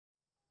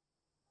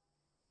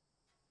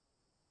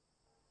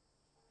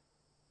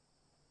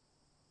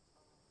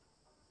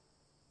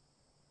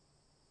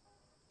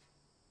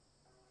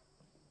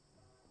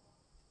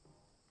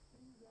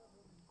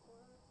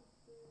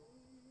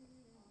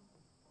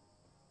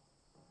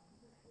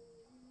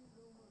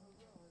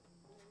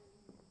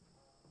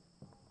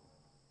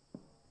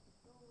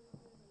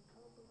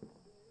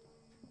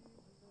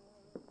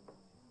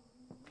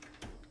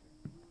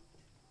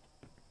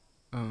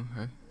Oh,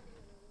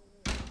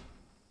 hey.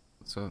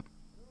 What's up?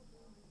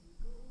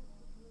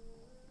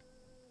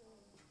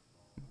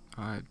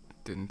 I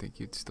didn't think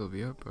you'd still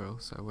be up, or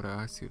else I would have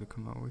asked you to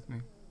come out with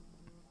me.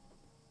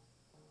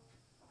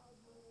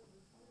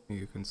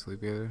 You couldn't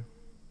sleep either?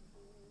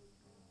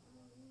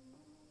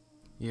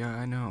 Yeah,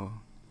 I know.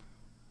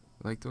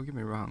 Like, don't get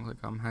me wrong,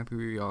 like, I'm happy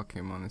we all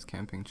came on this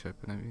camping trip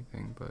and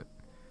everything, but,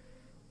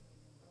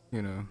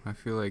 you know, I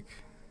feel like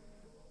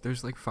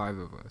there's like 5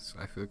 of us.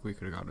 I feel like we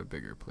could have got a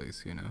bigger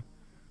place, you know?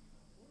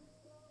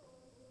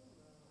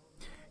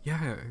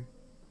 Yeah,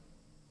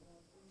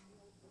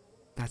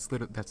 that's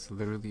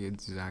literally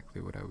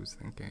exactly what I was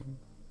thinking.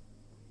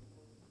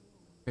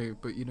 Hey,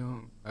 but you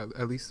know,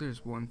 at least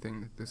there's one thing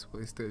that this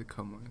place did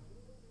come with.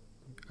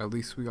 At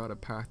least we got a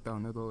path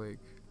down to the lake,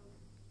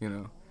 you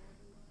know?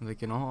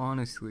 Like, in all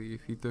honesty,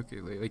 if you look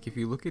at like if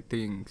you look at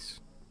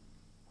things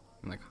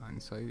in like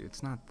hindsight,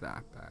 it's not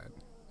that bad.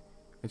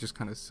 It just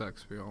kind of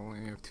sucks we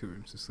only have 2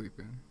 rooms to sleep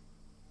in.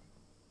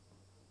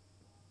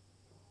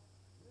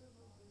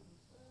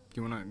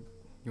 You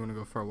wanna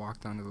go for a walk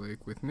down to the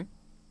lake with me?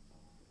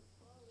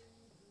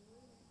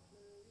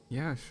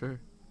 Yeah, sure.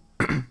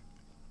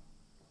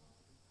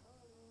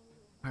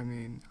 I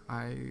mean,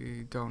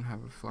 I don't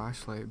have a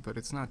flashlight, but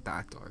it's not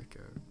that dark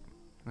out.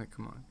 Like,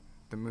 come on.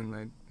 The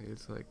moonlight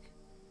is like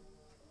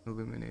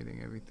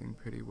illuminating everything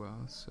pretty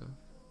well, so.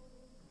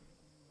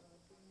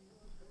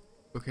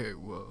 Okay,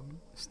 well,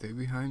 stay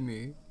behind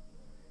me,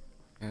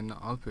 and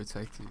I'll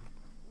protect you.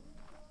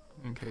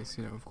 In case,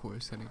 you know, of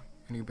course,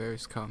 any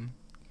bears come.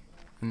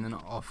 And then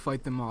I'll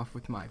fight them off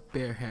with my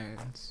bare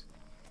hands.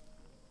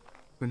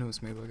 Who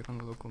knows, maybe I'll get on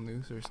the local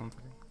news or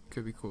something.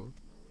 Could be cool.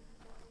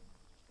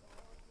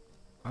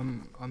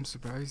 I'm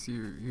surprised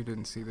you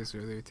didn't see this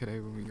earlier today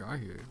when we got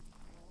here.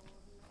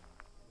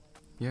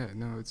 Yeah,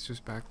 no, it's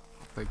just back,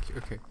 like,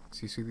 okay,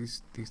 so you see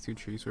these 2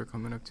 trees we're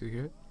coming up to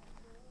here?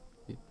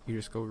 You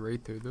just go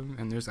right through them,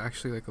 and there's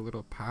actually like a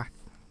little path,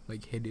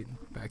 like, hidden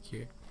back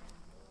here.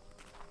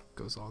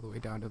 Goes all the way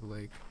down to the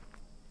lake.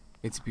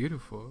 It's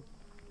beautiful.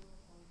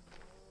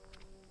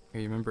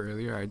 Hey, you remember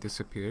earlier I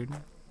disappeared?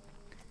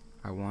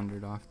 I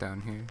wandered off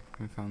down here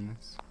and found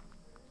this.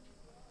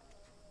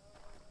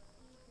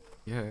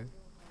 Yeah.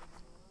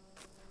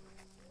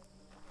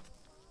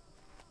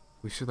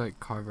 We should like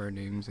carve our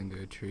names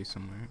into a tree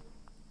somewhere.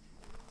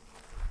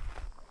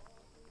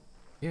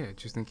 Yeah,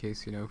 just in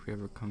case, you know, if we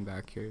ever come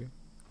back here,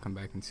 come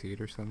back and see it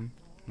or something,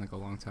 in like a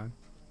long time.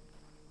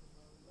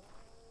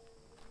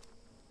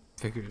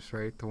 Figures,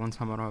 right? The one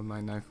time I don't have my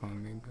knife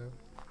on me, but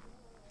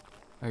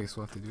I guess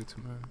we'll have to do it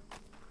tomorrow.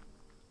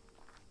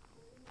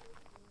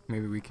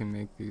 Maybe we can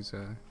make these,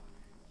 I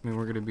mean,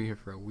 we're gonna be here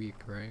for a week,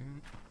 right?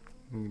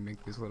 We can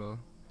make these little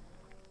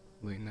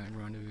late night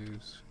rendezvous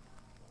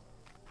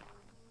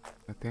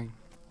a thing,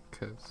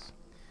 cause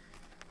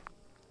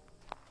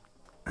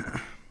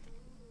I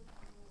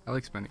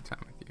like spending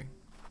time with you.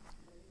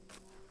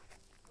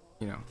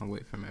 You know,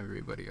 away from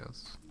everybody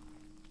else.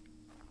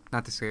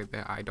 Not to say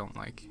that I don't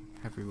like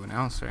everyone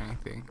else or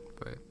anything,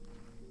 but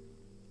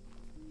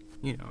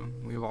you know,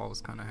 we've always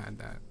kind of had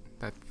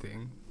that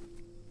thing.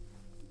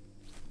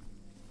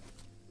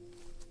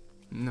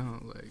 No,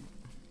 like,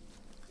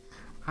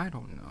 I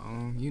don't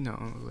know, you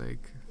know,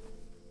 like,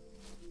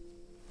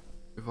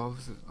 we've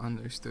always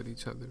understood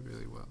each other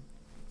really well.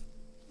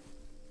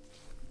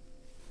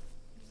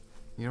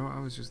 You know what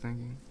I was just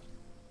thinking?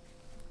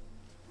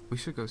 We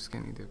should go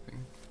skinny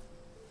dipping.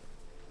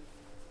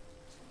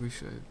 We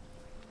should.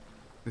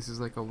 This is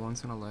like a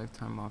once in a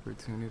lifetime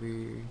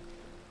opportunity.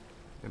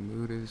 The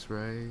mood is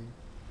right.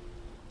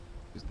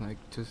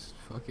 Just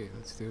fuck it,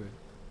 let's do it.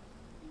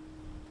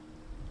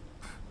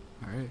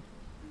 Alright.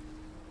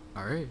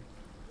 Alright.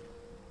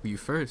 You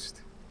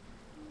first.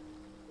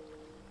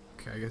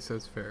 Okay, I guess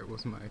that's fair. It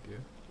wasn't my idea.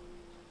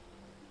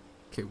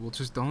 Okay, well,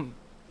 just don't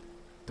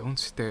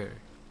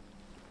stare.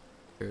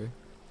 Okay?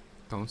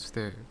 Don't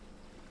stare.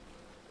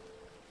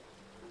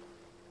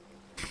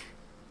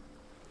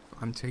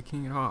 I'm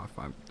taking it off.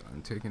 I'm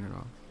taking it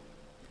off.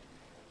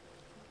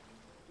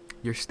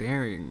 You're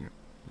staring.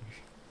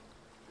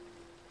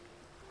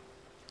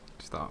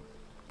 Stop.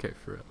 Okay,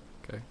 for real.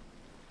 Okay.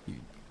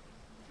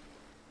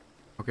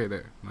 Okay,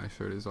 there. My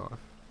shirt is off.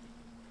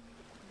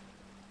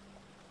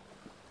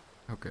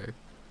 Okay.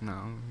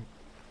 Now,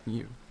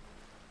 you.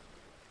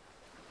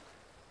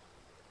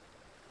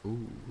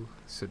 Ooh,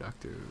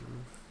 seductive.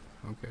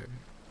 Okay.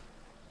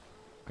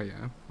 Oh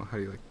yeah? Well, how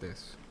do you like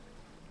this?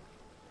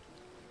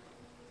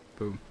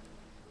 Boom.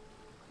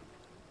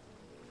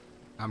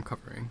 I'm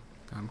covering.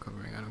 I don't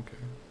care.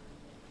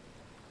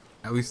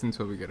 At least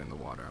until we get in the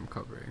water, I'm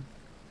covering.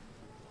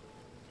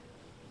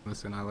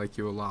 Listen, I like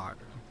you a lot,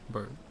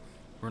 but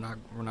we're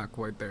not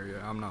quite there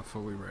yet. I'm not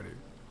fully ready.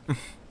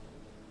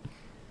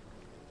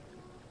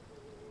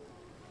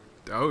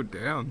 Oh,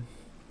 damn.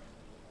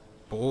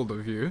 Bold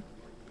of you.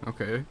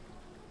 Okay.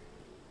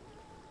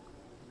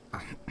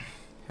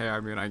 Hey, I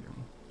mean, I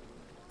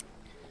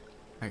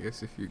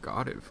guess if you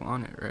got it,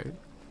 flaunt it, right?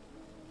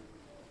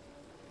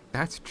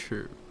 That's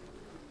true.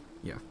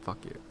 Yeah,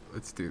 fuck it.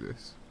 Let's do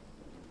this.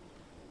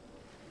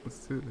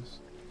 Let's do this.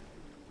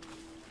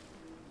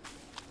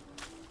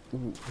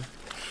 Ooh.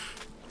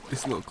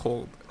 It's a little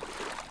cold.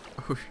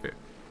 Oh shit.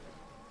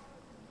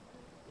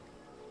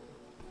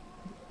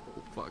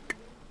 Oh, fuck.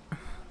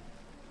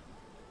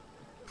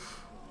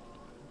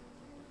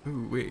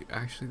 Ooh, wait,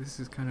 actually this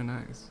is kinda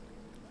nice.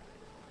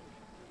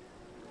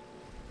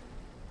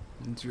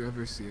 Did you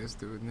ever see us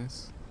doing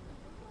this?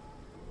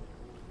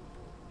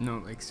 No,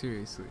 like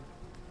seriously.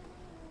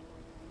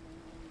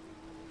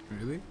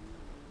 Really?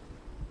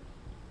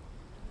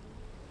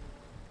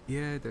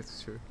 Yeah,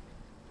 that's true.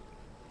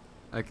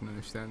 I can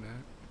understand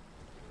that.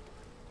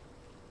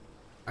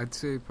 I'd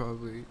say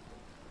probably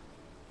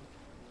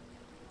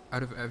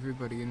out of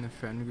everybody in the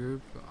friend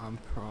group, I'm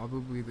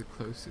probably the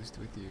closest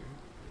with you.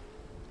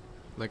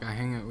 Like I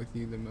hang out with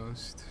you the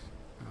most,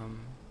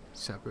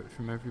 separate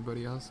from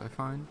everybody else, I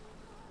find.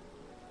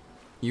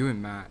 You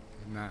and Matt,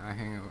 I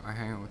hang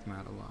out with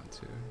Matt a lot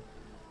too.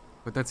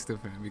 But that's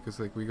different because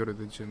like we go to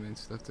the gym and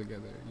stuff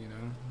together, you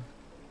know?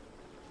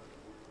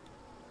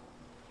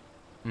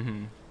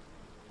 Mhm.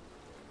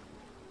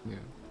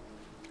 Yeah.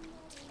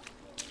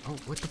 Oh,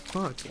 what the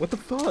fuck? What the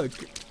fuck?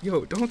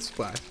 Yo, don't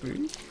splash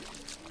me.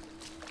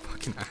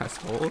 Fucking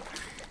asshole.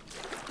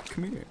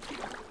 Come here.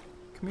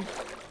 Come here.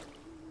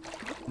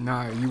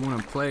 Nah, you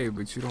wanna play,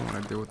 but you don't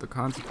wanna deal with the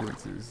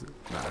consequences.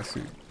 Nah,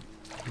 see.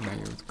 Now you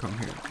have to come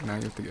here. Now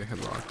you have to get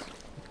headlocked.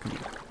 Come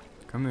here.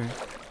 Come here.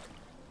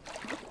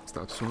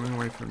 Stop swimming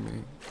away from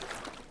me.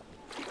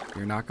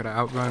 You're not gonna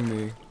outrun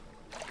me.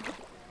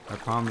 I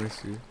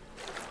promise you.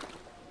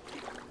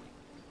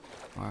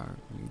 Wow,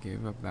 you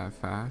gave up that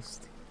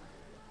fast?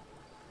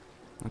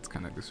 That's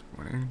kind of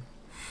disappointing.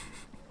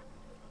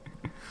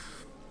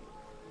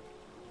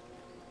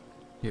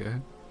 Yeah?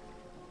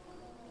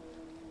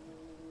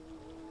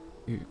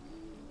 You...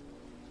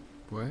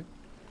 What?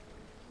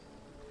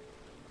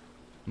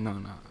 No,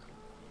 no.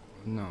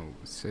 No,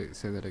 say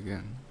that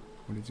again.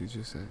 What did you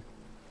just say?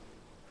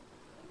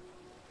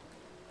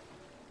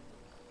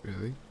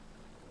 Really?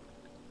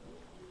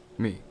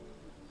 Me?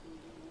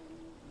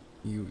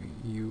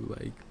 You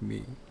like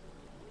me?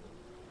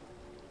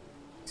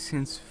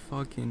 Since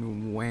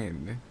fucking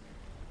when?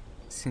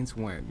 Since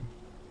when?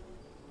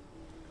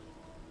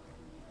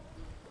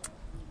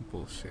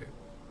 Bullshit.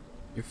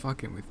 You're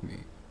fucking with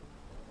me.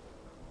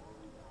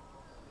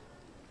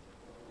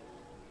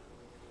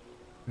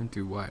 And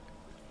do what?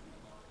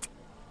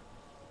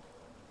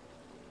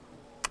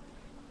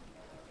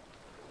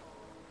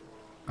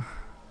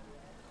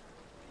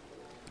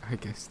 I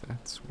guess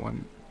that's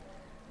one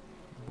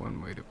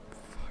way to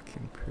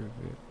fucking prove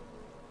it.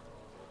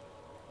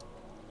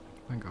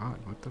 My god,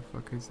 what the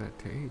fuck is that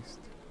taste?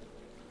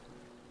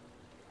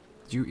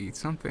 Did you eat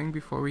something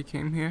before we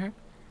came here?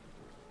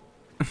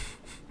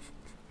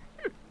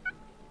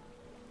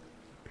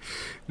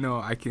 No,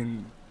 I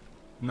can...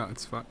 No,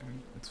 it's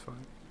fine. It's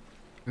fine.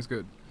 It's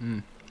good.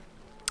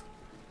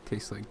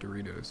 Tastes like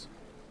Doritos.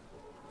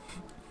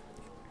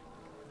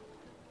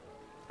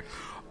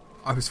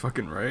 I was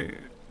fucking right.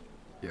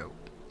 Yo.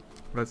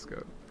 Let's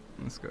go.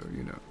 Let's go,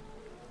 you know.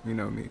 You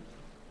know me.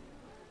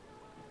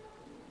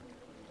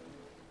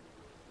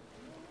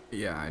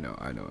 Yeah, I know.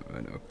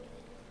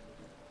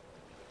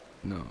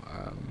 No,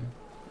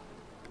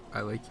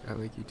 I like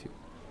you too.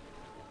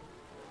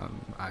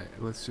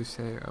 Let's just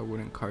say I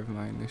wouldn't carve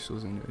my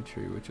initials into a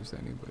tree with just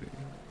anybody.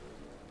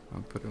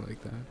 I'll put it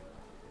like that.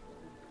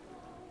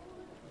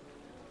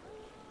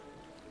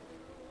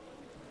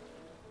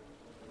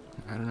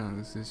 I don't know,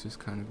 this is just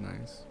kind of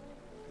nice.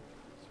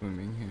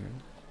 Swimming here,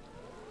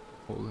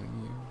 holding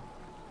you.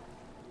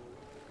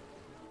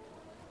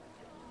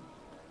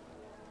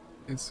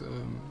 It's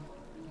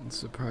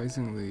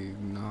surprisingly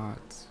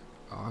not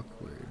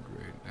awkward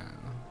right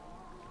now.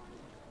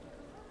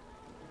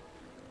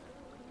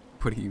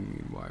 What do you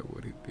mean, why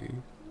would it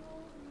be?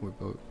 We're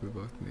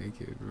both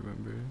naked,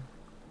 remember?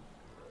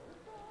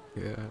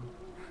 Yeah.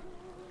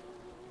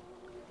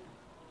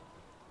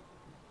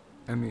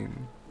 I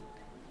mean,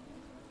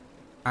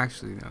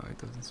 actually no, it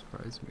doesn't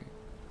surprise me.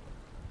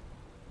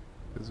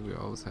 Because we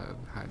always have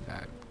had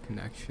that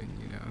connection,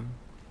 you know?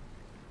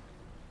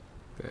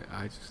 That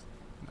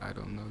I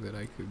don't know that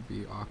I could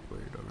be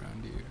awkward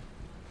around you.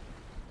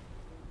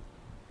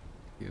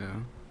 You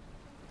know?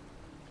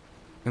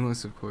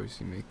 Unless of course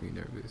you make me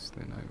nervous,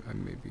 then I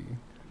maybe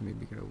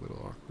get a little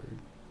awkward.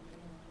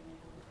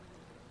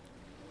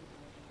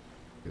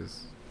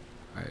 Because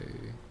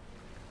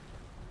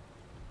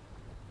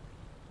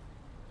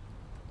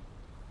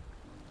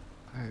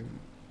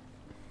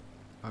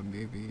I'm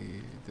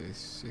maybe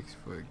this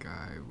 6-foot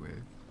guy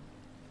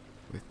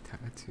with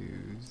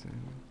tattoos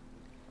and,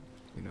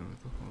 you know,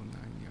 the whole 9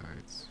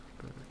 yards,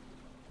 but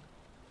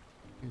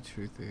the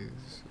truth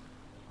is,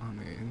 on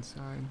the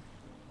inside,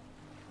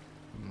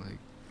 I'm like,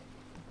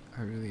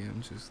 I really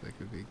am just like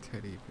a big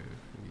teddy bear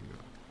for you.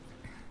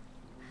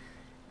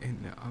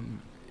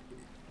 And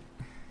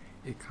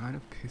it kind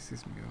of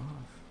pisses me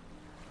off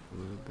a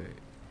little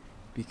bit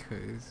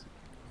because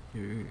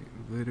you're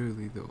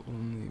literally the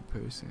only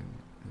person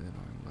that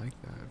I'm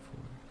like that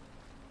for.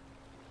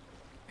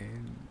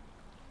 And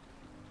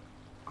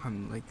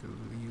I'm like,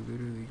 you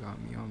literally got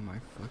me on my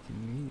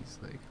fucking knees.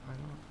 Like, I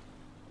don't.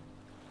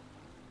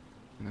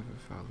 Never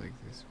felt like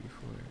this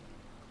before.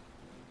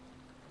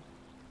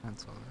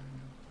 That's all I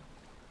know.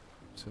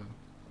 So,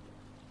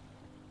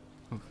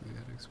 hopefully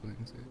that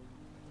explains it.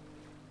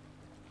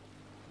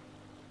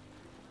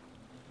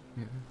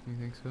 Yeah, you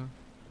think so?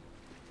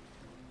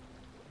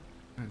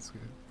 That's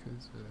good,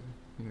 because,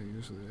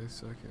 usually I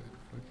suck at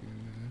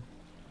fucking,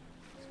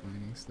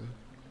 explaining stuff.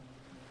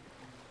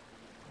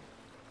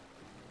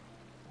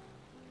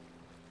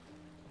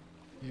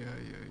 Yeah,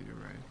 you're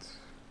right.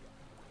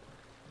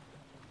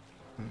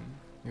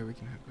 Yeah, we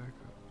can head back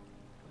up.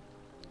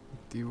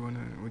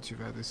 Would you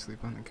rather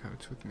sleep on the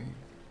couch with me?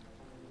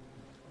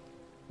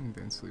 And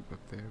then sleep up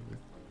there with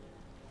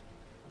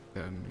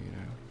them,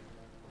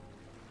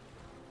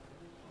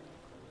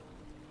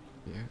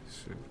 Yeah,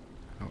 sure.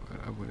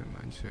 I wouldn't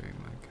mind sharing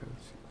my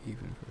couch,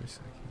 even for a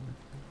second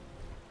with you.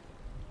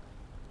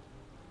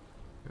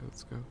 Okay,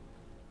 let's go.